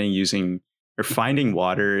waterbending using, or finding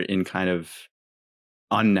water in kind of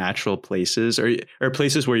unnatural places, or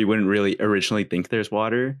places where you wouldn't really originally think there's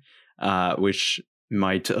water, which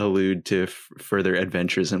might allude to further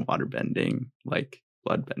adventures in waterbending, like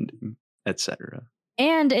bloodbending, etc.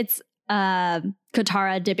 And it's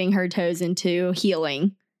Katara dipping her toes into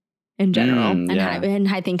healing in general, and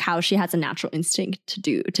I think how she has a natural instinct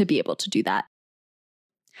to be able to do that.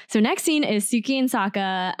 So next scene is Suki and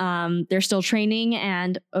Sokka. They're still training,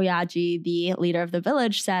 and Oyaji, the leader of the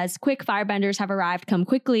village, says, "Quick, firebenders have arrived. Come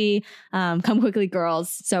quickly, girls."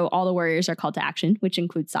 So all the warriors are called to action, which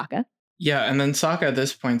includes Sokka. Yeah, and then Sokka at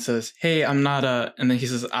this point says, "Hey, I'm not a," and then he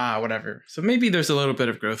says, whatever. So maybe there's a little bit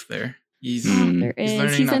of growth there. He's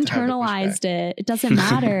internalized it. It doesn't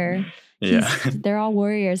matter. Yeah, they're all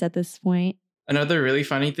warriors at this point. Another really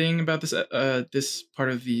funny thing about this part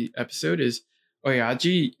of the episode is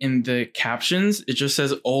Oyaji, in the captions, it just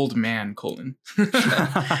says "old man:"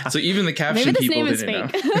 So even the caption people didn't know.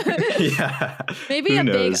 Yeah, maybe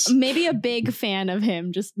a big fan of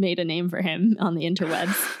him just made a name for him on the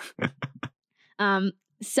interwebs.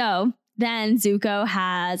 So then Zuko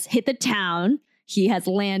has hit the town. He has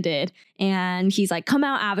landed, and he's like, "Come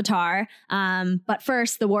out, Avatar." But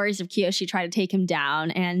first, the warriors of Kyoshi try to take him down,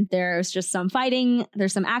 and there's just some fighting.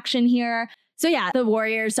 There's some action here. So yeah, the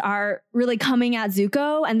warriors are really coming at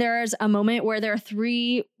Zuko, and there's a moment where there are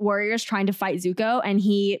 3 warriors trying to fight Zuko, and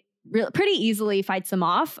he pretty easily fights them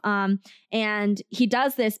off. And he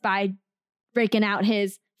does this by breaking out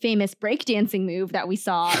his famous breakdancing move that we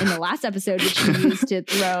saw in the last episode, which he used to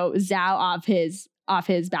throw Zhao off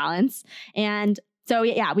his balance. And so,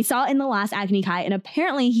 yeah, we saw it in the last Agni Kai, and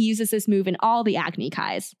apparently he uses this move in all the Agni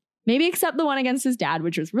Kais, maybe except the one against his dad,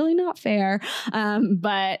 which was really not fair.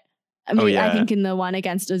 But I mean, I think in the one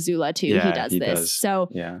against Azula too, he does this. So,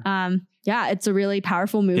 it's a really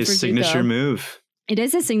powerful move. His for signature Zuko. move. It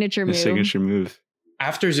is his signature move. His signature move.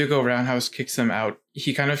 After Zuko roundhouse kicks them out,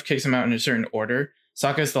 he kind of kicks them out in a certain order.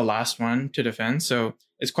 Sokka is the last one to defend, so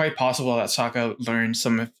it's quite possible that Sokka learned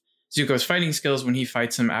some of Zuko's fighting skills when he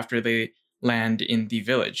fights him after they land in the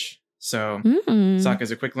village. So Sokka is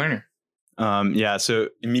a quick learner. So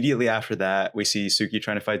immediately after that, we see Suki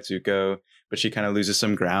trying to fight Zuko, but she kind of loses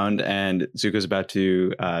some ground, and Zuko's about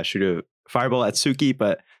to shoot a fireball at Suki,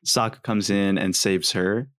 but Sokka comes in and saves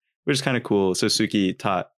her, which is kind of cool. So Suki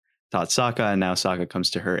taught Sokka, and now Sokka comes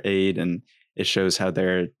to her aid, and it shows how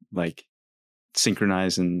they're like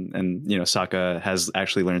synchronized, and Sokka has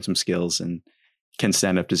actually learned some skills and can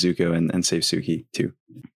stand up to Zuko and save Suki too.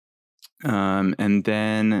 And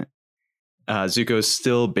then Zuko's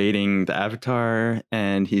still baiting the Avatar,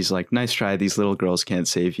 and he's like, nice try, these little girls can't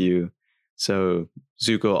save you. So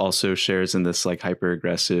Zuko also shares in this like hyper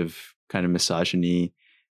aggressive kind of misogyny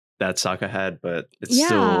that Sokka had, but it's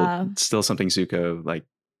still something Zuko like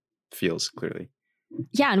feels clearly.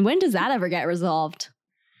 Yeah, and when does that ever get resolved?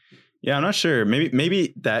 Yeah, I'm not sure.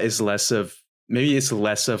 Maybe that is less of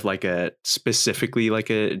like a specifically like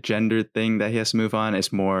a gender thing that he has to move on.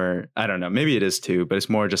 It's more, I don't know, maybe it is too, but it's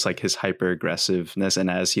more just like his hyper aggressiveness, and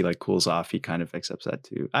as he like cools off, he kind of accepts that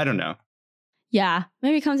too. I don't know. Yeah,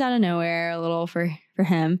 maybe it comes out of nowhere a little for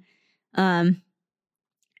him.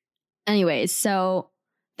 Anyways, so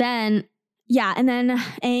then and then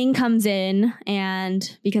Aang comes in,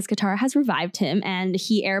 and because Katara has revived him, and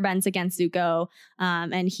he airbends against Zuko,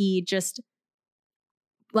 and he just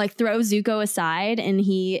like throws Zuko aside, and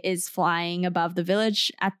he is flying above the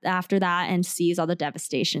village after that and sees all the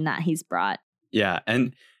devastation that he's brought. Yeah,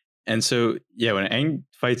 and so when Aang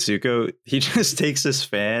fights Zuko, he just takes this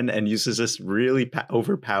fan and uses this really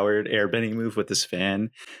overpowered airbending move with this fan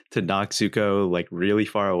to knock Zuko like really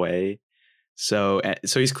far away. So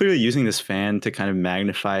he's clearly using this fan to kind of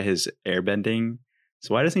magnify his airbending.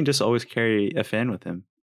 So why doesn't he just always carry a fan with him?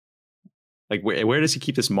 Like, where does he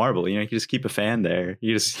keep this marble? He could just keep a fan there.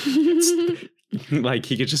 He just like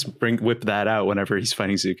he could just whip that out whenever he's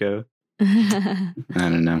fighting Zuko. I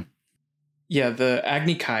don't know. Yeah, the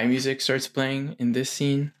Agni Kai music starts playing in this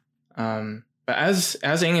scene. But as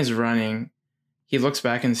Aang is running, he looks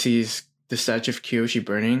back and sees the statue of Kyoshi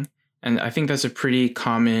burning, and I think that's a pretty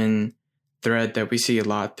common thread that we see a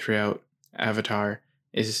lot throughout Avatar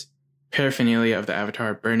is paraphernalia of the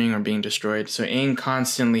Avatar burning or being destroyed. So Aang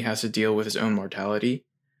constantly has to deal with his own mortality,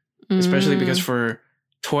 especially because for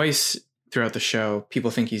twice throughout the show, people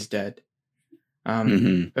think he's dead.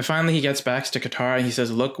 But finally he gets back to Katara and he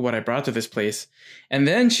says, look what I brought to this place. And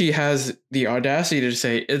then she has the audacity to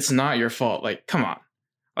say, it's not your fault. Like, come on.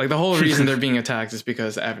 Like the whole reason they're being attacked is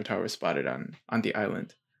because Avatar was spotted on the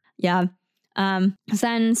island. Yeah. Then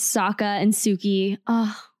Sokka and Suki,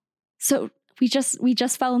 so we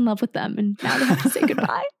just fell in love with them, and now they have to say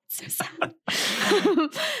goodbye. So sad.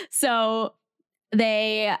 So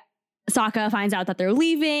Sokka finds out that they're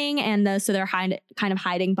leaving, and so they're kind of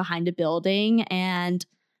hiding behind a building, and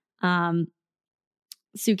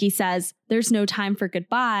Suki says, there's no time for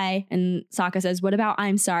goodbye, and Sokka says, what about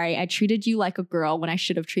I'm sorry, I treated you like a girl when I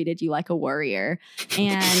should have treated you like a warrior.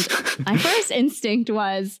 And my first instinct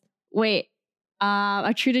was, wait,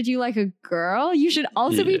 I treated you like a girl? You should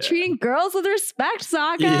also be treating girls with respect,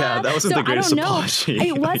 Sokka. Yeah, that wasn't the greatest apology.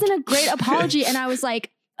 It wasn't a great apology. And I was like,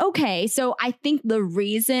 okay, so I think the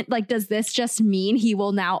reason, like, does this just mean he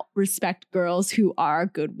will now respect girls who are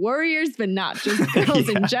good warriors, but not just girls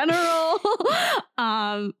in general?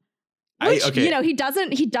 He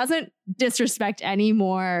doesn't disrespect any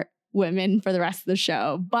more women for the rest of the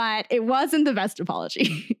show, but it wasn't the best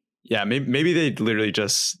apology. Yeah, maybe they literally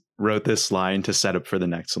just wrote this line to set up for the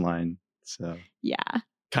next line. So yeah,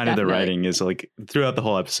 kind of the writing is like throughout the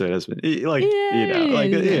whole episode has been like,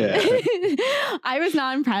 I was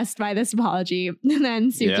not impressed by this apology. And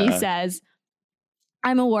then Suki says,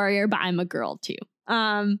 I'm a warrior, but I'm a girl too.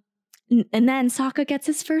 And then Sokka gets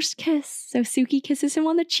his first kiss. So Suki kisses him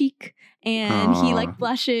on the cheek, and he like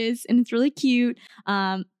blushes, and it's really cute.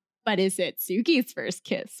 But is it Suki's first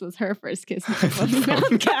kiss? Was her first kiss with the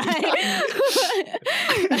mouth guy?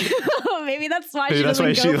 Maybe that's why she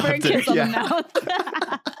doesn't go for a kiss on the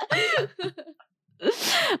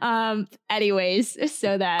Anyways,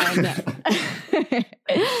 so then,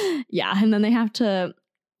 yeah, and then they have to,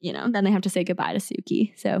 say goodbye to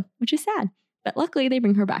Suki. So, which is sad, but luckily they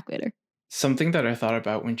bring her back later. Something that I thought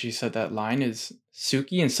about when she said that line is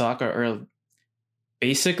Suki and Sokka are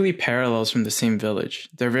basically parallels from the same village.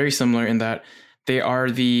 They're very similar in that they are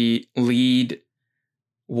the lead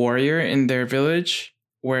warrior in their village,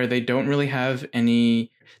 where they don't have any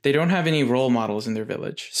role models in their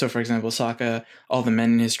village. So for example, Sokka, all the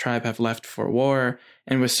men in his tribe have left for war.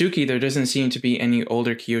 And with Suki, there doesn't seem to be any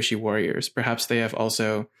older Kyoshi warriors. Perhaps they have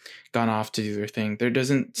also gone off to do their thing. There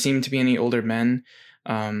doesn't seem to be any older men.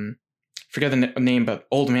 Forget the name, but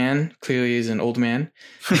Old Man clearly is an old man.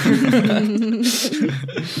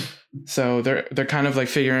 So they're kind of like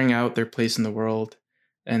figuring out their place in the world,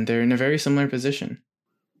 and they're in a very similar position.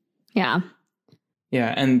 Yeah.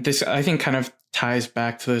 Yeah, and this I think kind of ties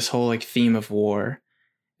back to this whole like theme of war,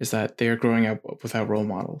 is that they are growing up without role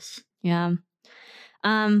models. Yeah.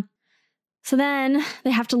 So then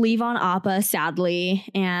they have to leave on Appa, sadly,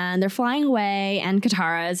 and they're flying away, and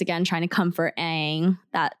Katara is again trying to comfort Aang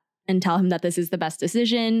and tell him that this is the best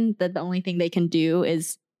decision, that the only thing they can do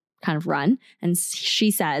is kind of run. And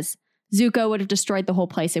she says, Zuko would have destroyed the whole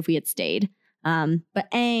place if we had stayed.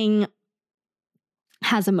 But Aang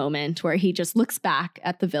has a moment where he just looks back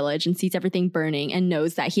at the village and sees everything burning and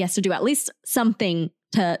knows that he has to do at least something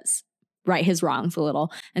to right his wrongs a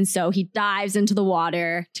little. And so he dives into the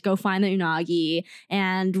water to go find the Unagi.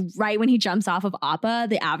 And right when he jumps off of Appa,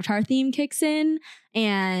 the Avatar theme kicks in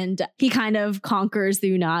and he kind of conquers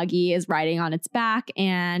the Unagi, is riding on its back,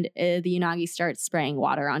 and the Unagi starts spraying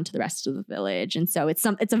water onto the rest of the village. And so it's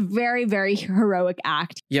a very, very heroic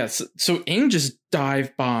act. Yes. So Aang just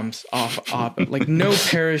dive bombs off Appa, like no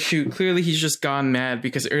parachute. Clearly he's just gone mad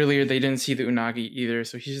because earlier they didn't see the Unagi either.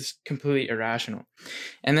 So he's just completely irrational.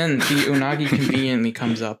 And then the Unagi conveniently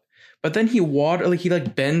comes up, but then he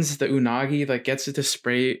bends the Unagi, like gets it to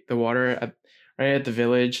spray the water right at the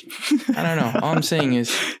village. I don't know. All I'm saying is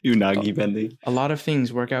Unagi bending. A lot of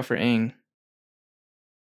things work out for Aang.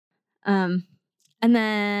 And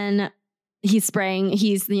then he's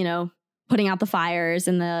putting out the fires,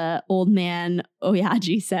 and the old man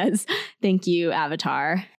Oyaji says, "Thank you,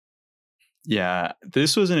 Avatar." Yeah,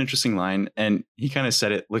 this was an interesting line, and he kind of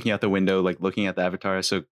said it looking out the window, like looking at the Avatar.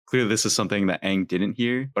 So clearly this is something that Aang didn't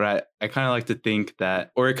hear, but I kind of like to think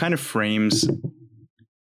that, or it kind of frames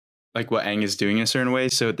like what Aang is doing in a certain way.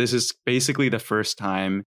 So this is basically the first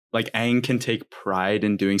time like Aang can take pride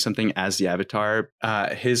in doing something as the Avatar.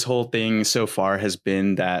 His whole thing so far has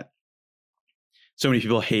been that so many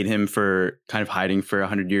people hate him for kind of hiding for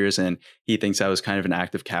 100 years. And he thinks that was kind of an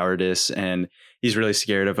act of cowardice. And he's really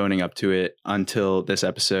scared of owning up to it until this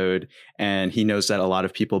episode. And he knows that a lot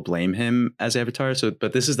of people blame him as Avatar.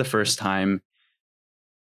 But this is the first time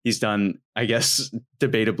he's done, I guess,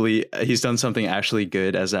 debatably, he's done something actually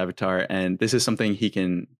good as Avatar. And this is something he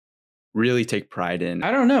can really take pride in.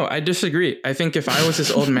 I don't know. I disagree. I think if I was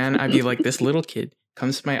this old man, I'd be like, this little kid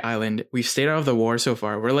comes to my island. We've stayed out of the war so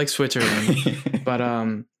far. We're like Switzerland. But,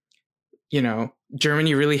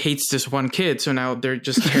 Germany really hates this one kid. So now they're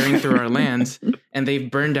just tearing through our lands and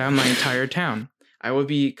they've burned down my entire town. I would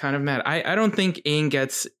be kind of mad. I don't think Aang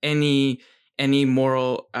gets any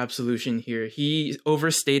moral absolution here. He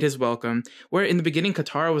overstayed his welcome. Where in the beginning,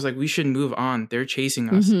 Katara was like, we should move on. They're chasing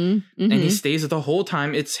us. Mm-hmm, mm-hmm. And he stays the whole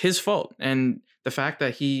time. It's his fault. And the fact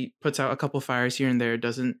that he puts out a couple fires here and there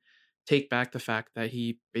doesn't take back the fact that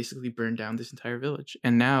he basically burned down this entire village.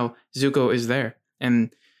 And now Zuko is there.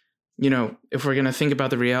 And, if we're going to think about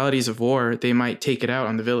the realities of war, they might take it out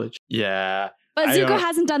on the village. Yeah. But Zuko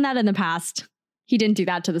hasn't done that in the past. He didn't do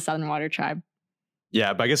that to the Southern Water Tribe.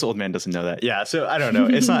 Yeah, but I guess old man doesn't know that. Yeah, so I don't know.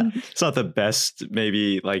 It's not the best,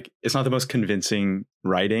 maybe, like, it's not the most convincing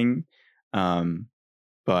writing.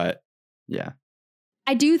 But yeah.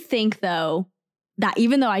 I do think, though, that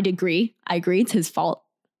even though I agree it's his fault.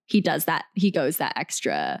 He does that. He goes that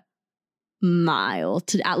extra mile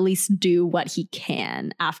to at least do what he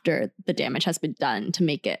can after the damage has been done to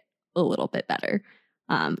make it a little bit better.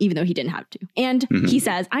 Even though he didn't have to. And he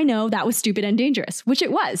says, I know that was stupid and dangerous, which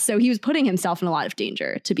it was. So he was putting himself in a lot of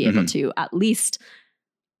danger to be able to at least,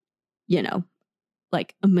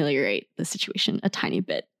 ameliorate the situation a tiny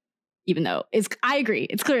bit. Even though I agree,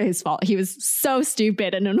 it's clearly his fault. He was so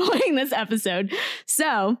stupid and annoying this episode.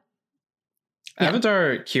 So yeah.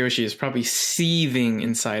 Avatar Kyoshi is probably seething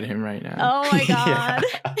inside him right now. Oh my God.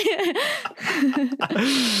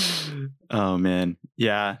 Oh man.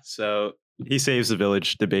 Yeah. So he saves the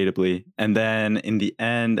village debatably. And then in the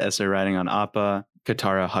end, as they're riding on Appa,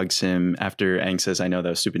 Katara hugs him after Aang says, I know that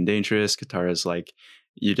was stupid and dangerous. Katara's like,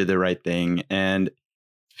 you did the right thing. And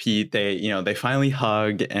they finally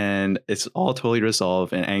hug and it's all totally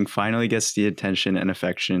resolved, and Aang finally gets the attention and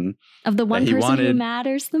affection of the one person who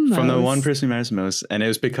matters the most. From the one person who matters the most. And it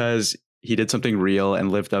was because he did something real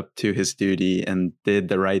and lived up to his duty and did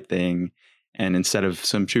the right thing. And instead of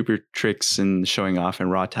some super tricks and showing off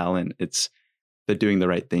and raw talent, it's the doing the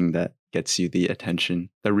right thing that gets you the attention,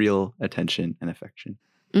 the real attention and affection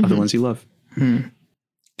of the ones you love.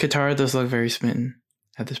 Katara does look very smitten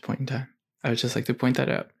at this point in time. I would just like to point that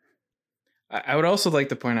out. I would also like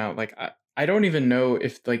to point out, like, I don't even know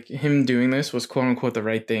if, like, him doing this was quote unquote the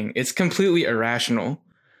right thing. It's completely irrational.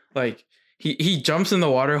 Like, he jumps in the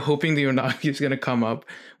water hoping the Unagi is going to come up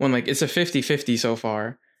when, like, it's a 50-50 so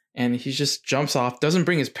far. And he just jumps off, doesn't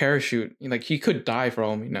bring his parachute. Like, he could die for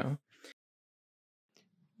all we know.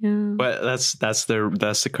 Yeah. But that's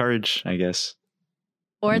the courage, I guess.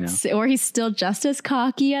 Or he's still just as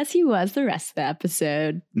cocky as he was the rest of the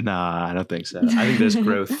episode. Nah, I don't think so. I think there's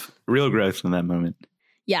growth, real growth in that moment.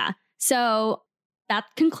 Yeah. So that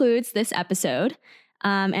concludes this episode.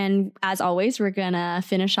 And as always, we're going to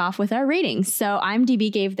finish off with our ratings. So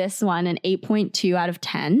IMDb gave this one an 8.2 out of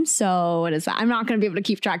 10. So what is that? I'm not going to be able to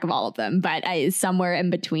keep track of all of them, but it's somewhere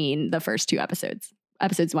in between the first two episodes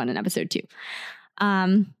 1 and episode 2.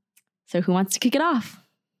 So who wants to kick it off?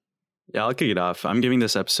 Yeah, I'll kick it off. I'm giving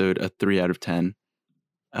this episode a 3 out of 10.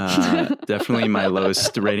 Definitely my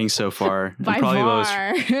lowest rating so far. By probably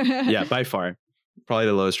far. Yeah, by far. Probably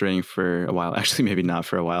the lowest rating for a while. Actually, maybe not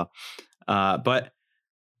for a while. But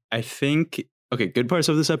I think, good parts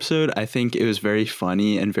of this episode. I think it was very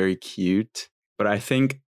funny and very cute. But I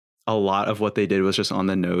think a lot of what they did was just on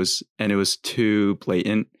the nose and it was too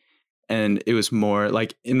blatant. And it was more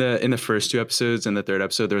like in the first 2 episodes and the 3rd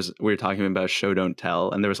episode, we were talking about show, don't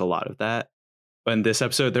tell. And there was a lot of that. But in this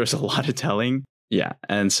episode, there was a lot of telling. Yeah.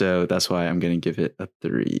 And so that's why I'm going to give it a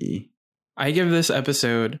 3. I give this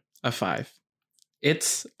episode a 5.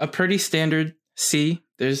 It's a pretty standard C.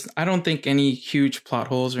 I don't think any huge plot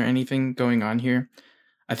holes or anything going on here.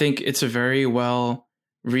 I think it's a very well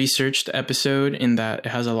researched episode in that it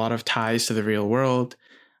has a lot of ties to the real world.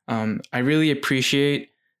 I really appreciate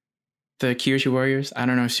the Kyoshi Warriors. I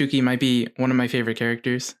don't know, Suki might be one of my favorite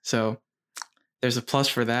characters, so there's a plus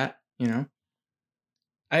for that, you know.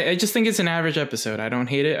 I just think it's an average episode. I don't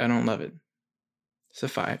hate it, I don't love it. It's a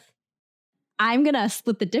 5. I'm gonna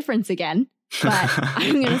split the difference again, but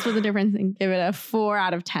I'm gonna split the difference and give it a 4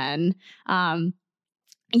 out of 10. I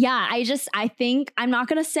think I'm not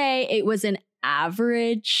gonna say it was an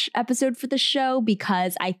average episode for the show,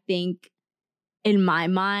 because I think in my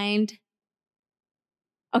mind,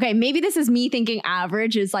 okay, maybe this is me thinking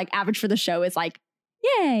average is like average for the show is like,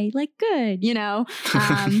 yay, like good, you know?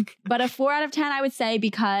 But a 4 out of 10, I would say,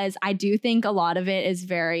 because I do think a lot of it is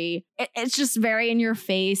it's just very in your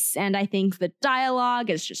face. And I think the dialogue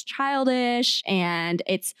is just childish. And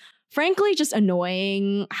it's frankly just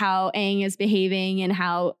annoying how Aang is behaving and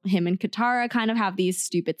how him and Katara kind of have these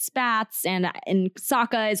stupid spats. And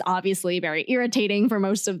Sokka is obviously very irritating for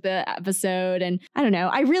most of the episode. And I don't know,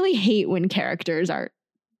 I really hate when characters are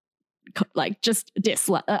like just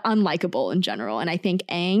unlikable in general. And I think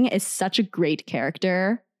Aang is such a great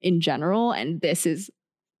character in general. And this is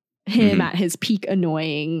him at his peak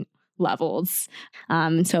annoying levels.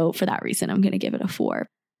 So for that reason, I'm going to give it a 4.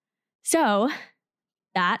 So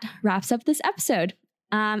that wraps up this episode.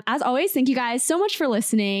 As always, thank you guys so much for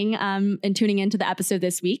listening and tuning into the episode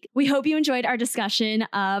this week. We hope you enjoyed our discussion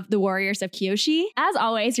of the Warriors of Kyoshi. As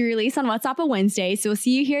always, we release on What's Up on Wednesday, so we'll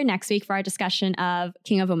see you here next week for our discussion of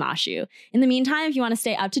King of Omashu. In the meantime, if you want to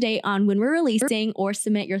stay up to date on when we're releasing or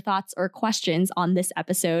submit your thoughts or questions on this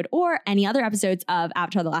episode or any other episodes of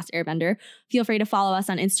Avatar: The Last Airbender, feel free to follow us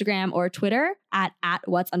on Instagram or Twitter at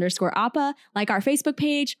whats_appa, like our Facebook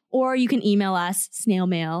page, or you can email us snail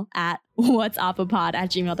mail at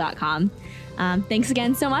whatsappapod@gmail.com. Thanks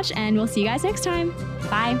again so much, and we'll see you guys next time.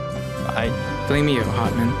 Bye. Bye. Blame you,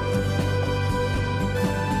 Hotman.